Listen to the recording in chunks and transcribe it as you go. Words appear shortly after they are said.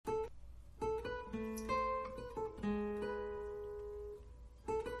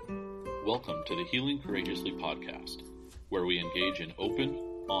Welcome to the Healing Courageously podcast, where we engage in open,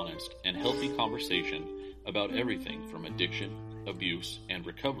 honest, and healthy conversation about everything from addiction, abuse, and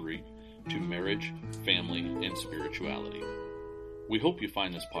recovery to marriage, family, and spirituality. We hope you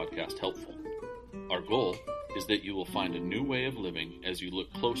find this podcast helpful. Our goal is that you will find a new way of living as you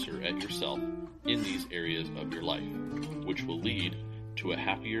look closer at yourself in these areas of your life, which will lead to a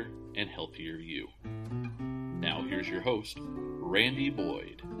happier and healthier you. Now here's your host, Randy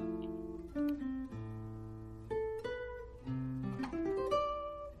Boyd.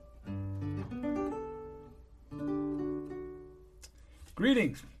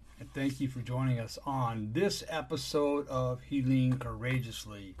 Greetings, and thank you for joining us on this episode of Healing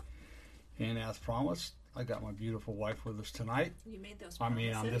Courageously. And as promised, I got my beautiful wife with us tonight. You made those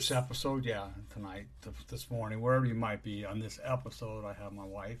promises. On this episode, tonight, this morning, wherever you might be, on this episode, I have my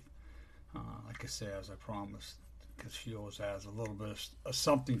wife. Like I say, as I promised, because she always has a little bit of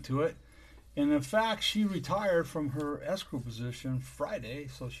something to it. And in fact, she retired from her escrow position Friday,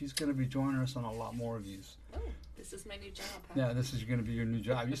 so she's going to be joining us on a lot more of these. Oh, this is my new job, huh? Yeah, this is going to be your new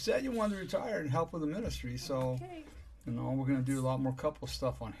job. You said you wanted to retire and help with the ministry, so okay. We're going to do a lot more couple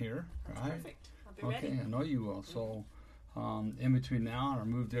stuff on here. That's right? perfect. I'll be ready. Okay, I know you will. So, in between now and our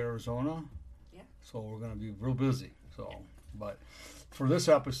move to Arizona, so we're going to be real busy. So, but for this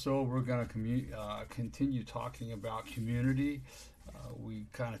episode, we're going to continue talking about community. We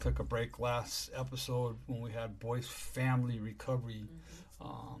kind of took a break last episode when we had Boyce Family Recovery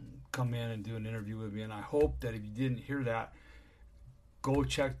come in and do an interview with me. And I hope that if you didn't hear that, go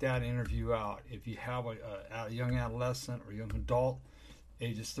check that interview out. If you have a young adolescent or young adult,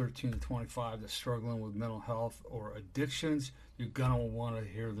 ages 13 to 25, that's struggling with mental health or addictions, you're going to want to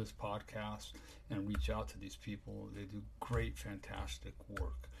hear this podcast and reach out to these people. They do great, fantastic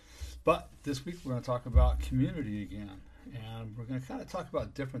work. But this week we're going to talk about community again. And we're going to kind of talk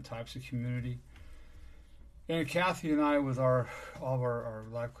about different types of community. And Kathy and I, with all of our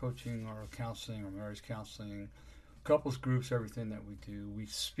life coaching, our counseling, our marriage counseling, couples groups, everything that we do, we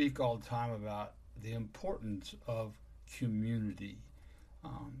speak all the time about the importance of community.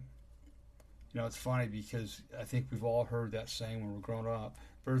 It's funny because I think we've all heard that saying when we're growing up,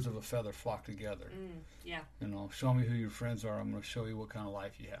 birds of a feather flock together. Show me who your friends are. I'm going to show you what kind of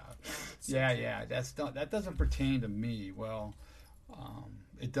life you have. That doesn't pertain to me. Well,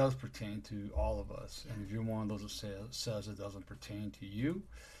 it does pertain to all of us. And if you're one of those that says it doesn't pertain to you,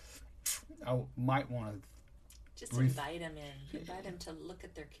 I might want to just invite them in. Invite them to look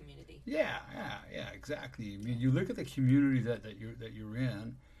at their community. Yeah, exactly. I mean, you look at the community that you're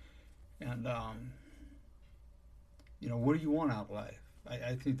in, and what do you want out of life?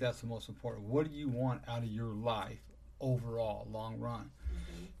 I think that's the most important. What do you want out of your life overall, long run?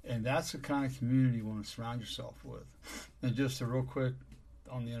 Mm-hmm. And that's the kind of community you want to surround yourself with. And just a real quick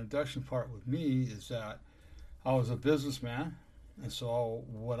on the introduction part with me is that I was a businessman, and so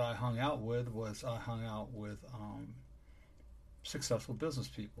what I hung out with successful business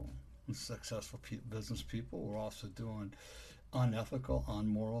people. And successful business people were also doing unethical,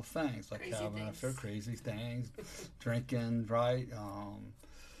 unmoral things, like having an affair, crazy things, drinking, right?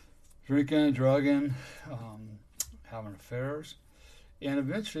 Drinking, drugging, having affairs. And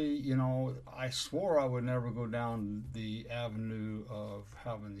eventually, I swore I would never go down the avenue of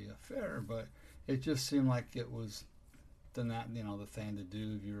having the affair, but it just seemed like it was the thing to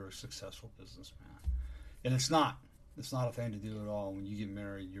do if you're a successful businessman. And it's not. It's not a thing to do at all. When you get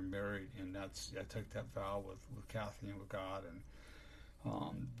married, you're married, and I took that vow with Kathy and with God, and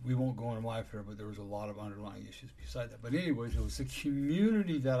we won't go into life here, but there was a lot of underlying issues beside that. But anyways, it was the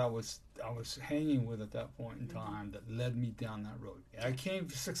community that I was hanging with at that point in time that led me down that road. I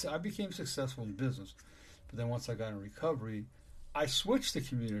became successful in business, but then once I got in recovery, I switched the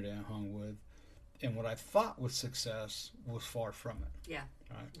community I hung with, and what I thought was success was far from it. Yeah.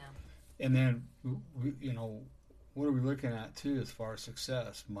 Right. No. And then what are we looking at too as far as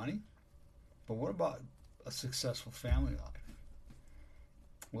success? Money? But what about a successful family life?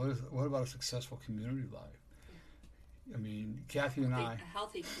 What about a successful community life? I mean, Kathy and I, a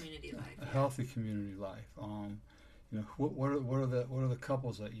healthy community life. A healthy community life. What are the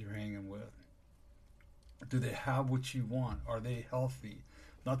couples that you're hanging with? Do they have what you want? Are they healthy?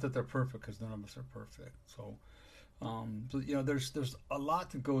 Not that they're perfect, because none of us are perfect. So, there's a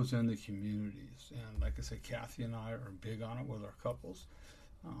lot that goes into communities, and like I said, Kathy and I are big on it with our couples,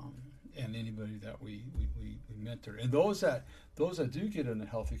 and anybody that we mentor, and those that do get into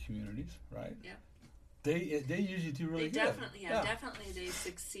healthy communities, right? Yeah. They usually do really good. Definitely they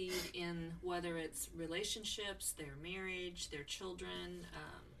succeed in whether it's relationships, their marriage, their children,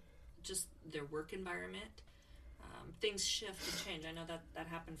 just their work environment. things shift and change. I know that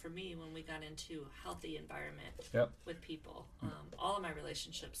happened for me when we got into a healthy environment with people. All of my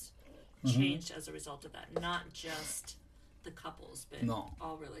relationships changed as a result of that. Not just the couples, but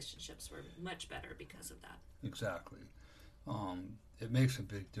all relationships were much better because of that. Exactly. It makes a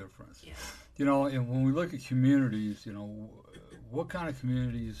big difference. Yeah. You know, and when we look at communities, you know, what kind of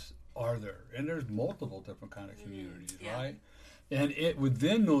communities are there? And there's multiple different kind of communities, right? And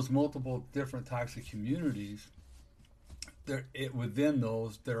within those multiple different types of communities, within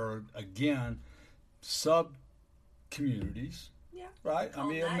those there are again sub communities. Yeah. Right. I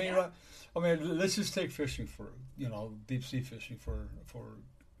mean, let's just take fishing for deep sea fishing for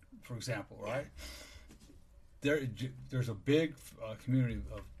example, right? There's a big community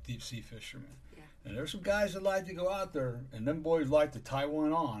of deep sea fishermen. Yeah. And there's some guys that like to go out there, and them boys like to tie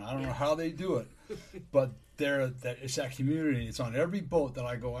one on. I don't know how they do it, but it's that community. It's on every boat that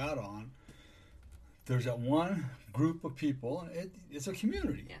I go out on. There's that one group of people, and it's a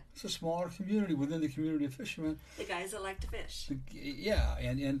community. Yeah. It's a smaller community within the community of fishermen. The guys that like to fish.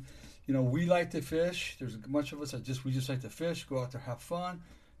 And we like to fish. There's a bunch of us that we just like to fish, go out there, have fun.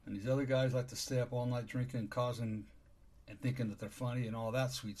 And these other guys like to stay up all night drinking, causing, and thinking that they're funny and all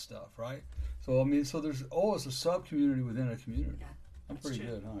that sweet stuff, right? So, I mean, there's always a sub-community within a community. Yeah, I'm pretty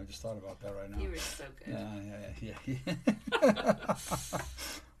good, huh? I just thought about that right now. You were so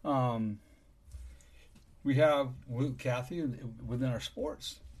good. We have Kathy within our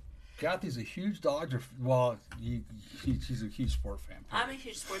sports. Kathy's a huge Dodger. Well, she's a huge sport fan. I'm a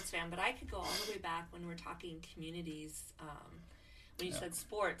huge sports fan, but I could go all the way back when we're talking communities. When you said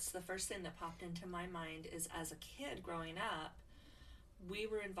sports, the first thing that popped into my mind is as a kid growing up, we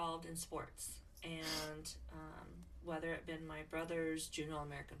were involved in sports. And whether it been my brother's junior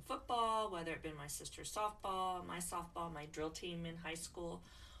American football, whether it been my sister's softball, my drill team in high school,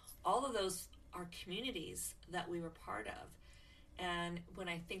 all of those are communities that we were part of. And when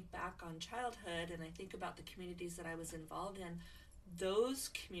I think back on childhood and I think about the communities that I was involved in, those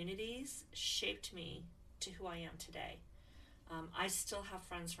communities shaped me to who I am today. I still have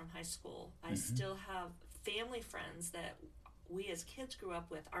friends from high school. I still have family friends that we as kids grew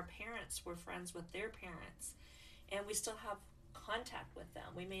up with. Our parents were friends with their parents, and we still have contact with them.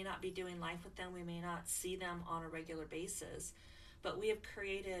 We may not be doing life with them. We may not see them on a regular basis, but we have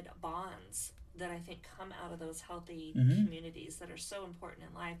created bonds that I think come out of those healthy communities that are so important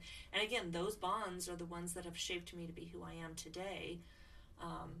in life. And again, those bonds are the ones that have shaped me to be who I am today.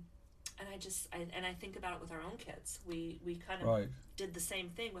 And I think about it with our own kids. We kind of did the same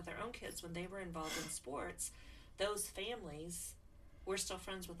thing with our own kids when they were involved in sports. Those families, we're still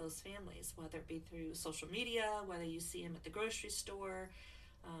friends with those families, whether it be through social media, whether you see them at the grocery store.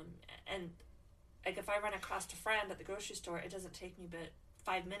 And like if I run across a friend at the grocery store, it doesn't take me but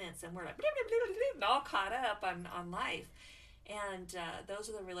 5 minutes and we're like all caught up on life. And those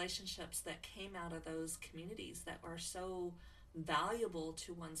are the relationships that came out of those communities that are so valuable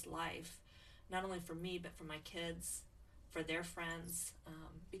to one's life, not only for me but for my kids, for their friends,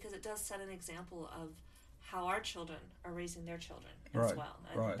 because it does set an example of how our children are raising their children as well.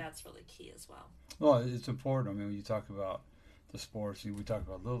 I think that's really key as well. Well, it's important. I mean, when you talk about the sports, we talk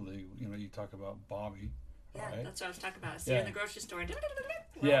about Little League, you talk about Bobby. Yeah, that's what I was talking about. I see her in the grocery store.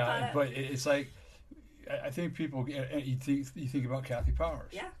 But it's like, I think people, you think about Kathy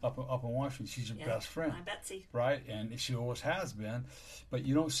Powers, up in Washington. She's your best friend, my Betsy, right? And she always has been, but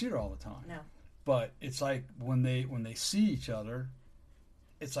you don't see her all the time. No. But it's like when they see each other,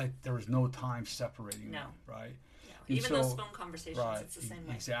 it's like there was no time separating them, right? Yeah. Even those phone conversations, it's the same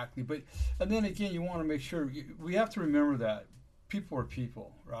way. Exactly. But and then again, you want to make sure we have to remember that people are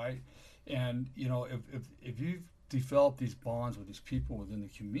people, right? And if you've developed these bonds with these people within the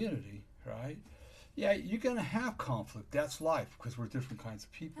community, right? Yeah, you're going to have conflict. That's life because we're different kinds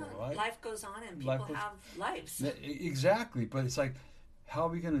of people, right? Life goes on and people have lives. Exactly. But it's like, how are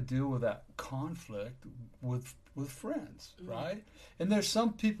we going to deal with that conflict with friends, right? And there's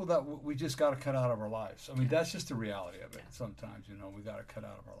some people that we just got to cut out of our lives. I mean, that's just the reality of it. Sometimes, we got to cut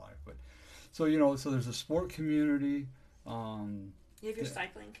out of our life. But so there's a sport community. You have your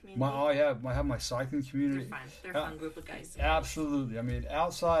cycling community? I have my cycling community. They're fun. They're a fun group of guys. Absolutely. I mean,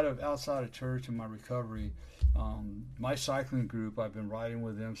 outside of church and my recovery, my cycling group, I've been riding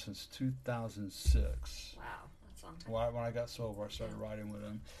with them since 2006. Wow, that's a long time. When I got sober, I started riding with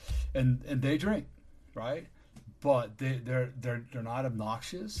them, and they drink, right? But they're not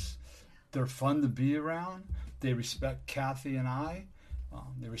obnoxious. They're fun to be around. They respect Kathy and I.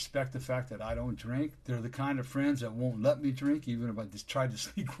 They respect the fact that I don't drink. They're the kind of friends that won't let me drink, even if I just try to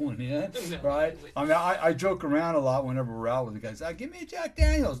sneak one in, right? I mean, I joke around a lot whenever we're out with the guys. Give me a Jack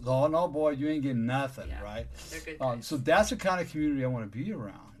Daniels. No, boy, you ain't getting nothing, right? They're good guys. So that's the kind of community I want to be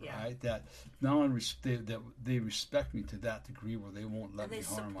around, right? That not only they respect me to that degree where they won't let me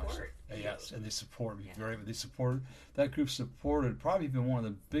harm myself. Yes, and they support me that group supported probably been one of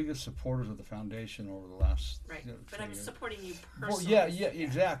the biggest supporters of the foundation over the last but I'm years. supporting you personally. Well,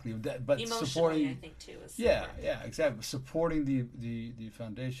 exactly. But emotionally, supporting, I think too. Is exactly. Supporting the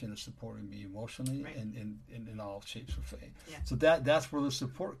foundation is supporting me emotionally and in all shapes or forms. Yeah. So that's where the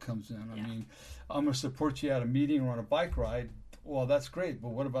support comes in. I mean, I'm going to support you at a meeting or on a bike ride. Well, that's great,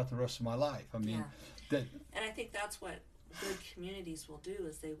 but what about the rest of my life? I mean, and I think that's what good communities will do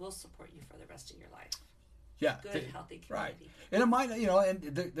is they will support you for the rest of your life. Yeah, good, healthy community. Right, and it might,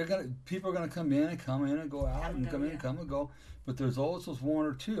 and people are gonna come in and go out and come in and come and go, but there's always those one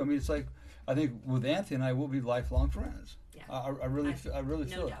or two. I mean, it's like I think with Anthony and I, we'll be lifelong friends. Yeah, I really feel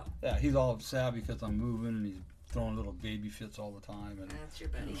it. Yeah, he's all sad because I'm moving and he's throwing little baby fits all the time. And that's your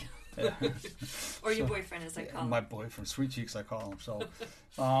buddy. Or your boyfriend, as I call him. My boyfriend, Sweet Cheeks, I call him. So,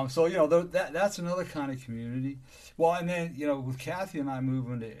 that's another kind of community. Well, and then with Kathy and I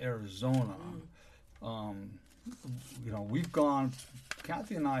moving to Arizona,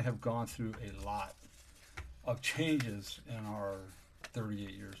 Kathy and I have gone through a lot of changes in our 38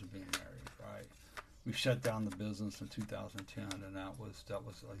 years of being married. Right, we shut down the business in 2010, and that was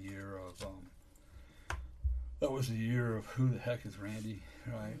a year of who the heck is Randy,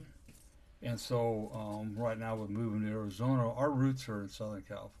 right? And so right now we're moving to Arizona. Our roots are in Southern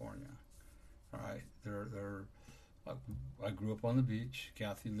California. All right, I grew up on the beach.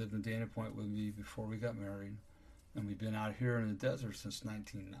 Kathy lived in Dana Point with me before we got married, and we've been out here in the desert since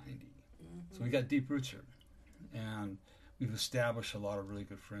 1990. So we got deep roots here, and we've established a lot of really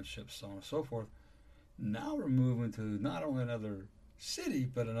good friendships, so on and so forth. Now we're moving to not only another city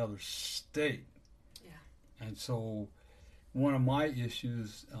but another state. Yeah. And so one of my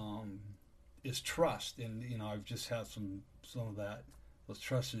issues is trust, and I've just had some of those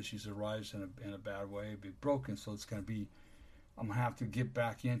trust issues arise in a bad way, be broken. So I'm gonna have to get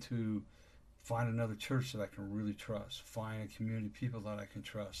back into find another church that I can really trust, find a community of people that I can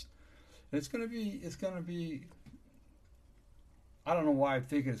trust. And it's gonna be. I don't know why I'm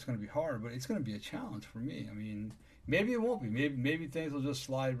thinking it's gonna be hard, but it's gonna be a challenge for me. I mean, maybe it won't be. Maybe things will just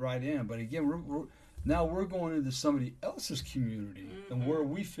slide right in. But again, now we're going into somebody else's community, and where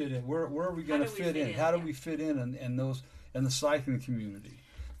we fit in. Where are we going to fit in? How do we fit in the cycling community,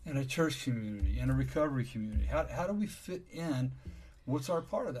 and a church community, and a recovery community? How do we fit in? What's our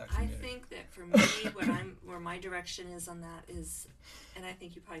part of that community? I think that for me, where my direction is on that is, and I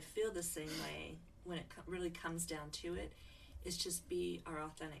think you probably feel the same way when it really comes down to it, is just be our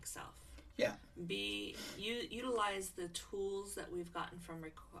authentic self. Yeah. Utilize the tools that we've gotten from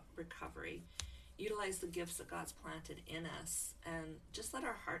recovery. Utilize the gifts that God's planted in us, and just let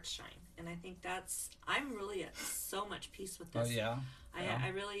our hearts shine. And I think I'm really at so much peace with this. I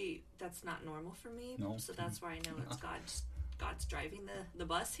really, that's not normal for me. No. So that's why I know it's God's driving the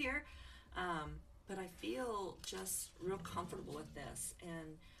bus here. But I feel just real comfortable with this,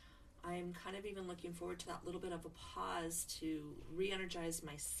 and I'm kind of even looking forward to that little bit of a pause to re-energize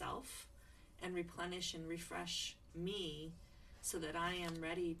myself and replenish and refresh me so that I am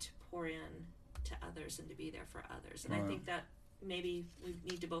ready to pour in to others and to be there for others. And I think that maybe we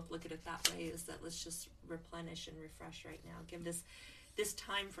need to both look at it that way, is that let's just replenish and refresh right now. Give this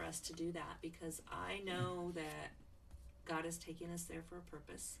time for us to do that, because I know that God is taking us there for a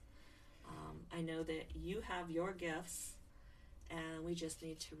purpose. I know that you have your gifts, and we just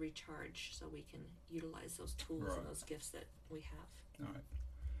need to recharge so we can utilize those tools and those gifts that we have. All right.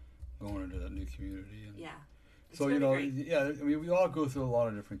 Going into that new community. And so, I mean, we all go through a lot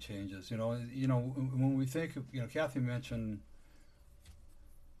of different changes. When we think of, Kathy mentioned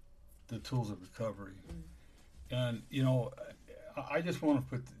the tools of recovery. And, I just want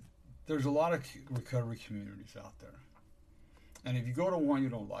to there's a lot of recovery communities out there. And if you go to one you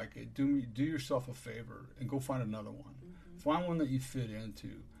don't like it, do yourself a favor and go find another one. Find one that you fit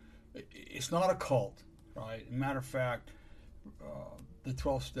into. It's not a cult, right? Matter of fact, the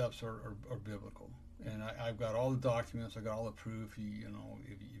 12 steps are biblical. And I've got all the documents. I've got all the proof. If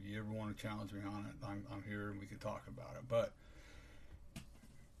you ever want to challenge me on it, I'm here and we can talk about it. But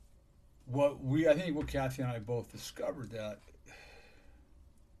I think what Kathy and I both discovered, that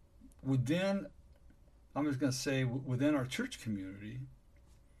within our church community,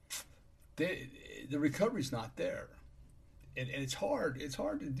 the recovery's not there. And it's hard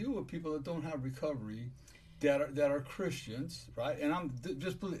to deal with people that don't have recovery that are Christians, right? And I'm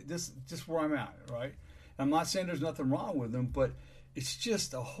just where I'm at, right? I'm not saying there's nothing wrong with them, but it's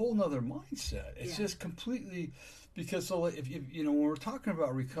just a whole nother mindset. It's just completely, because so if you know, when we're talking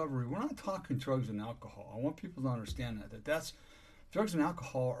about recovery, we're not talking drugs and alcohol. I want people to understand that's drugs and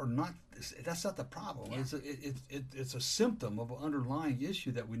alcohol are not. That's not the problem. Yeah. It's a symptom of an underlying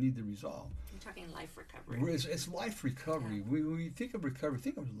issue that we need to resolve. You're talking life recovery. It's life recovery. Yeah. When you think of recovery,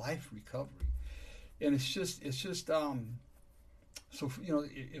 think of life recovery, and it's just. So, you know,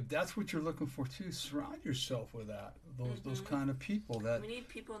 if that's what you're looking for too, surround yourself with those kind of people. That we need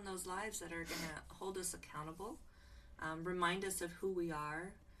people in those lives that are going to hold us accountable, remind us of who we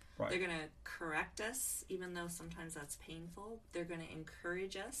are. Right. They're going to correct us, even though sometimes that's painful. They're going to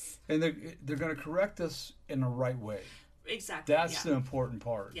encourage us, and they're going to correct us in the right way. Exactly. That's the important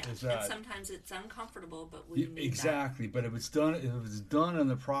part. Yeah. Is that, and sometimes it's uncomfortable, but we need exactly. That. But if it's done in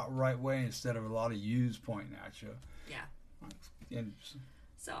the right way, instead of a lot of U's pointing at you. Yeah. And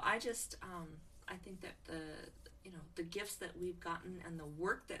so I just I think that the gifts that we've gotten and the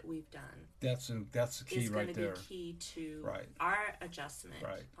work that we've done that's the key right there. Is going to be key to our adjustment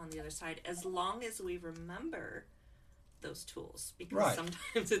on the other side, as long as we remember those tools, because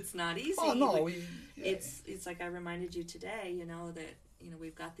sometimes it's not easy. Oh no, it's like I reminded you today, that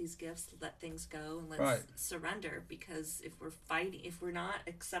we've got these gifts. Let things go and let's surrender, because if we're not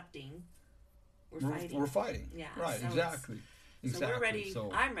accepting, we're fighting. Yeah, right. So exactly. So we're ready.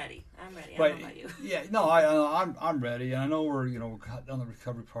 I'm ready. But, I don't know about you. Yeah, no, I'm ready, and I know we're on the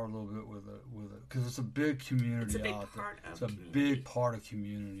recovery part a little bit with it, because it's a big community. It's a big out part there. Of it's a big part of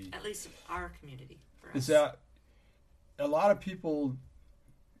community. At least our community. For us. Is that a lot of people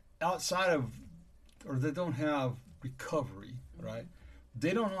outside of, or they don't have recovery, right?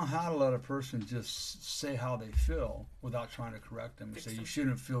 They don't know how to let a person just say how they feel without trying to correct them and say, you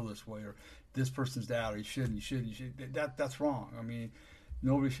shouldn't feel this way, or this person's that, or you should. That's wrong. I mean,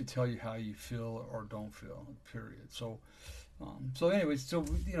 nobody should tell you how you feel or don't feel, period. So anyways,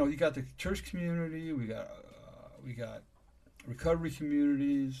 you got the church community, we got recovery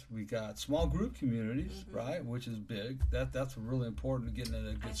communities, we got small group communities, right, which is big. That's really important, getting in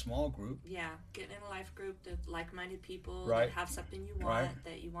a good small group. Yeah, getting in a life group of like-minded people that have something you want,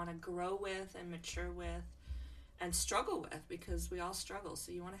 that you want to grow with and mature with and struggle with, because we all struggle.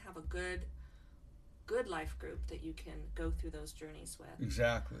 So you want to have a good life group that you can go through those journeys with.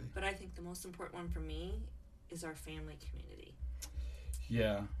 Exactly. But I think the most important one for me is our family community.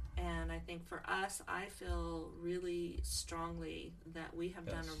 Yeah. And I think for us, I feel really strongly that we have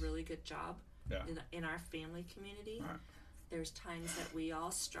done a really good job in our family community. Right. There's times that we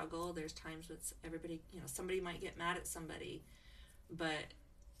all struggle. There's times when everybody, somebody might get mad at somebody. But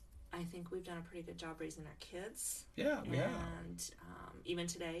I think we've done a pretty good job raising our kids. Yeah, we have. And even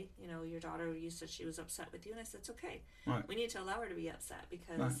today, you told you said she was upset with you, and I said, it's okay. Right. We need to allow her to be upset,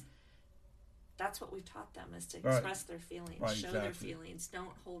 because that's what we've taught them, is to express their feelings, show their feelings,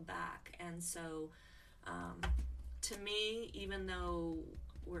 don't hold back. And so, to me, even though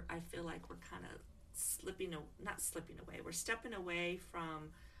I feel like we're kind of we're stepping away from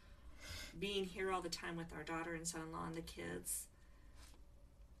being here all the time with our daughter and son-in-law and the kids.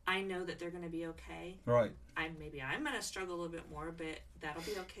 I know that they're going to be okay. Right. Maybe I'm going to struggle a little bit more, but that'll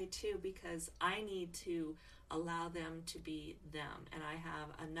be okay too, because I need to allow them to be them. And I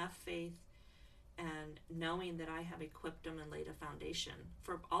have enough faith and knowing that I have equipped them and laid a foundation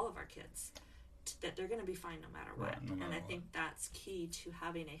for all of our kids, that they're going to be fine no matter what. Right, no matter and I what. think that's key to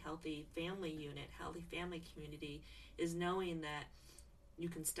having a healthy family unit, healthy family community, is knowing that you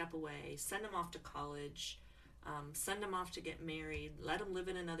can step away, send them off to college, send them off to get married, let them live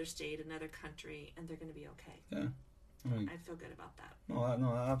in another state, another country, and they're going to be okay. Yeah. I feel good about that.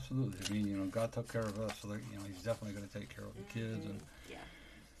 No, absolutely. I mean, God took care of us, so that, He's definitely going to take care of the kids. And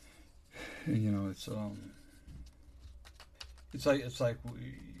it's like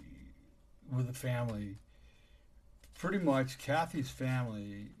with the family. Pretty much, Kathy's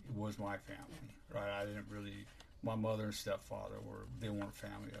family was my family, right? I didn't really. My mother and stepfather they weren't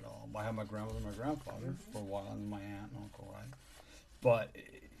family at all. I had my grandmother and my grandfather for a while, and my aunt and uncle, right? But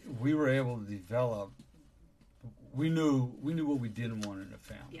we were able to develop. We knew what we didn't want in a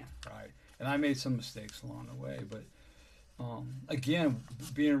family, right? And I made some mistakes along the way, but again,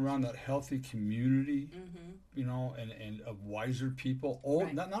 being around that healthy community, and of wiser people,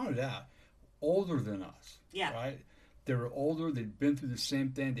 not only that, older than us, right? They were older. They'd been through the same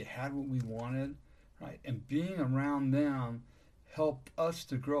thing. They had what we wanted. Right, and being around them helped us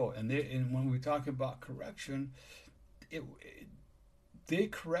to grow. And when we talk about correction, they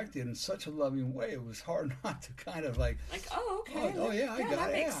corrected in such a loving way. It was hard not to kind of like, okay, yeah, I got that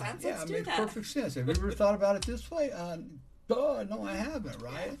it. Makes sense. Let's do makes that. Perfect sense. Have you ever thought about it this way? No, I haven't,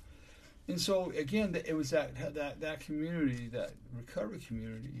 right? Yeah. And so again, it was that community, that recovery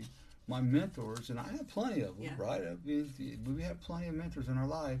community. My mentors, and I have plenty of them, right? I mean, we have plenty of mentors in our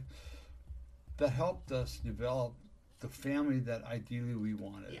life that helped us develop the family that ideally we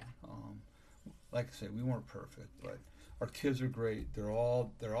wanted. Yeah. Like I said, we weren't perfect, but our kids are great. They're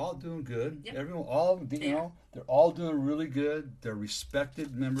all doing good. Yep. Everyone, they're all doing really good. They're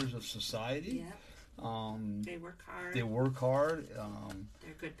respected members of society. Yeah. They work hard.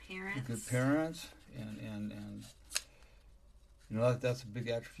 They're good parents. Good parents, and you know, that's a big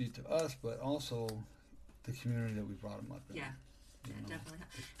attribute to us, but also the community that we brought them up in. Yeah, definitely.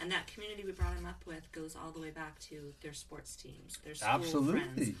 And that community we brought them up with goes all the way back to their sports teams, their school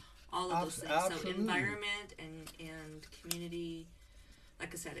friends, all of those things. Absolutely. So environment and community,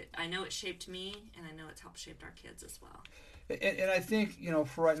 like I said, I know it shaped me, and I know it's helped shape our kids as well. And I think, you know,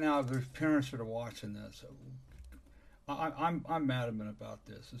 for right now, if there's parents that are watching this, I'm adamant about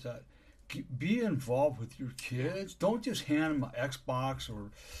this, is that be involved with your kids. Don't just hand them an Xbox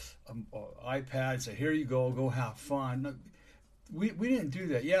or iPad and say, here you go have fun. No, we didn't do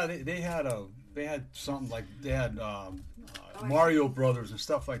that. Yeah, they had something like they had Mario Brothers and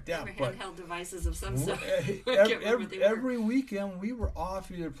stuff like that. But handheld devices of some sort. Every weekend we were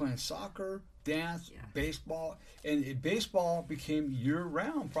off either playing soccer, dance, baseball, and baseball became year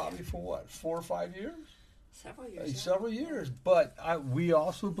round probably for what, 4 or 5 years. Several years, but we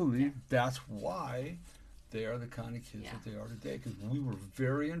also believe that's why they are the kind of kids that they are today, because we were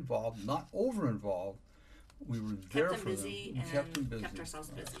very involved, not over involved. We were there for them. We kept them busy. Kept ourselves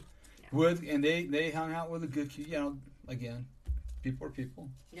busy. And they hung out with a good kid. You know, again, people are people.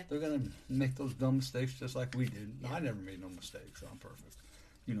 Yep. They're gonna make those dumb mistakes just like we did. Yep. I never made no mistakes. I'm perfect.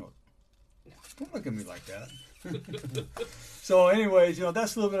 You know. No. Don't look at me like that. So, anyways, you know,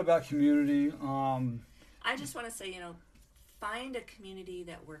 that's a little bit about community. I just want to say, you know, find a community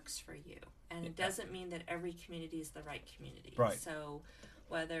that works for you. And it doesn't mean that every community is the right community. Right. So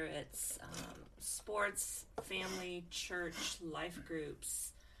whether it's sports, family, church, life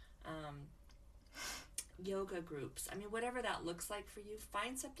groups, yoga groups, I mean, whatever that looks like for you,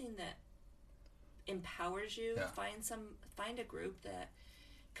 find something that empowers you. Yeah. Find a group that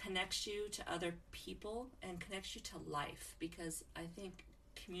connects you to other people and connects you to life, because I think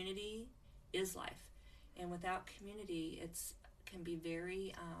community is life. And without community, it can be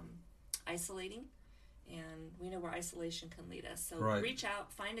very isolating, and we know where isolation can lead us. So reach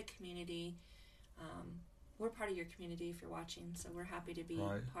out, find a community. We're part of your community if you're watching, so we're happy to be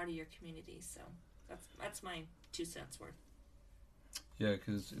part of your community. So that's my 2 cents worth. Yeah,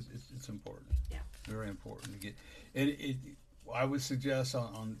 because it's important. Yeah, very important to get. It I would suggest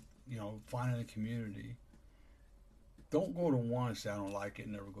on you know, finding a community. Don't go to one and say I don't like it,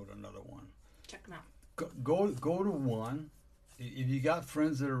 and never go to another one. Check them out. Go to one. If you got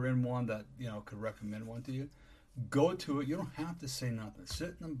friends that are in one that, you know, could recommend one to you, go to it. You don't have to say nothing.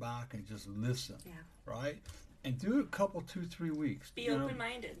 Sit in the back and just listen. Yeah. Right? And do it a couple, 2-3 weeks. Be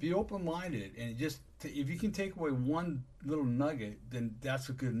open-minded. Be open-minded, and just if you can take away one little nugget, then that's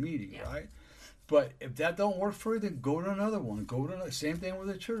a good meeting, right? But if that don't work for you, then go to another one. Go to another. Same thing with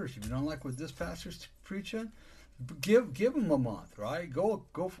the church. If you don't like what this pastor's preaching, give them a month, right? Go.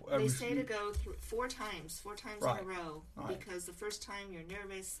 They say to go through 4 times in a row, because the first time you're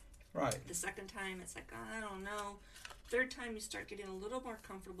nervous, right? The second time it's like, I don't know. Third time you start getting a little more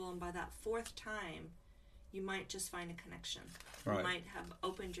comfortable, and by that 4th time, you might just find a connection. You might have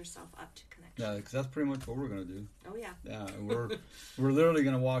opened yourself up to connection. Yeah, because that's pretty much what we're going to do. Oh yeah. Yeah, we're literally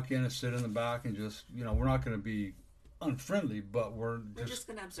going to walk in and sit in the back and just, you know, we're not going to be unfriendly, but we're just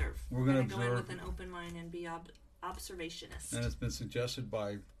going to observe. We're going to go in with an open mind and be observationist. And it's been suggested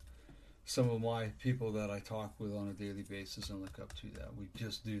by some of my people that I talk with on a daily basis and look up to that. We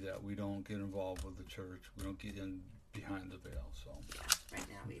just do that. We don't get involved with the church. We don't get in behind the veil. So yeah, right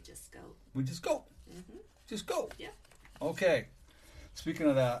now we just go. We just go. Mm-hmm. Just go. Yeah. Okay. Speaking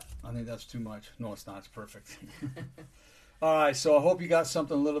of that, I think that's too much. No, it's not. It's perfect. All right. So I hope you got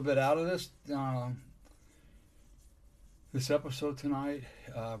something a little bit out of this. This episode tonight.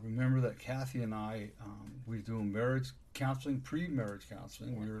 Remember that Kathy and I, we're doing marriage counseling, pre-marriage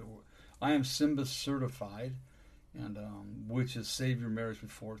counseling. Yeah. I am SYMBA certified, and which is Save Your Marriage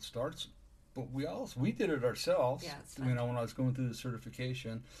Before It Starts. But we did it ourselves. Yeah, it's fun. You know, when I was going through the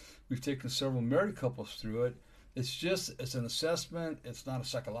certification, we've taken several married couples through it. It's an assessment. It's not a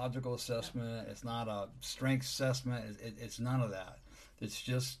psychological assessment. Yeah. It's not a strength assessment. It's none of that. It's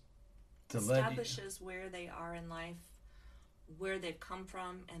just to establishes where they are in life, where they've come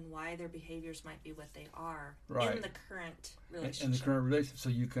from and why their behaviors might be what they are in the current relationship. In the current relationship, so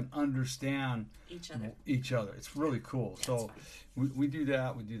you can understand each other. It's really cool. Yeah, so we do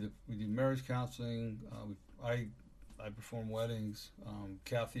that. We do marriage counseling. I perform weddings.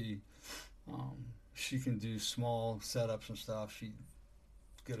 Kathy, she can do small setups and stuff. She's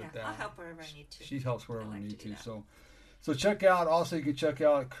good at that. I'll help wherever I need to. She helps wherever I need to. So check out. Also, you can check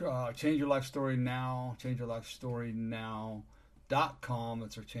out Change Your Life Story Now. ChangeYourLifeStoryNow.com.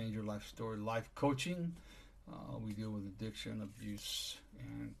 It's our Change Your Life Story life coaching. We deal with addiction, abuse,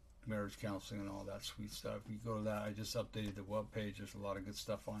 and marriage counseling and all that sweet stuff. You go to that. I just updated the webpage. There's a lot of good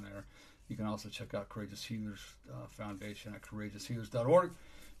stuff on there. You can also check out Courageous Healers Foundation at courageoushealers.org.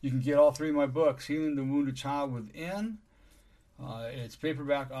 You can get all 3 of my books, Healing the Wounded Child Within. It's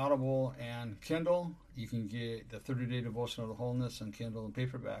paperback, Audible, and Kindle. You can get the 30-Day Devotion of the Wholeness on Kindle and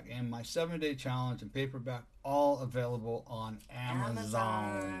paperback, and my 7-Day Challenge and paperback, all available on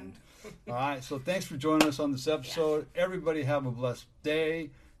Amazon. All right, so thanks for joining us on this episode. Yeah. Everybody have a blessed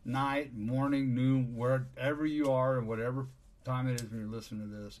day, night, morning, noon, wherever you are and whatever time it is when you're listening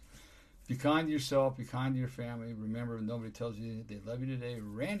to this. Be kind to yourself. Be kind to your family. Remember, nobody tells you they love you today.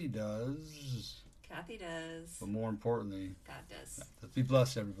 Randy does. Kathy does. But more importantly, God does. Be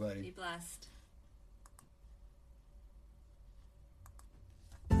blessed, everybody. Be blessed.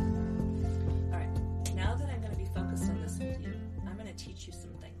 All right. Now that I'm going to be focused on this with you, I'm going to teach you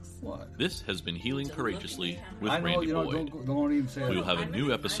some things. What? This has been Healing Courageously with Randy Boyd. Don't even say we will have a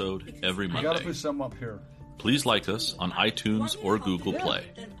new episode every Monday. You got to put some up here. Please like us on iTunes or Google Play.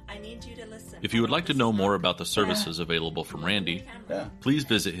 I need you to listen. If you would like to know more about the services available from Randy, please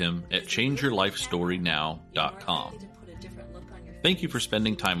visit him at ChangeYourLifeStoryNow.com. Thank you for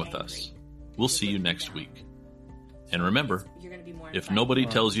spending time with us. We'll see you next week. And remember, if nobody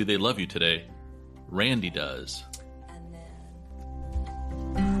tells you they love you today, Randy does.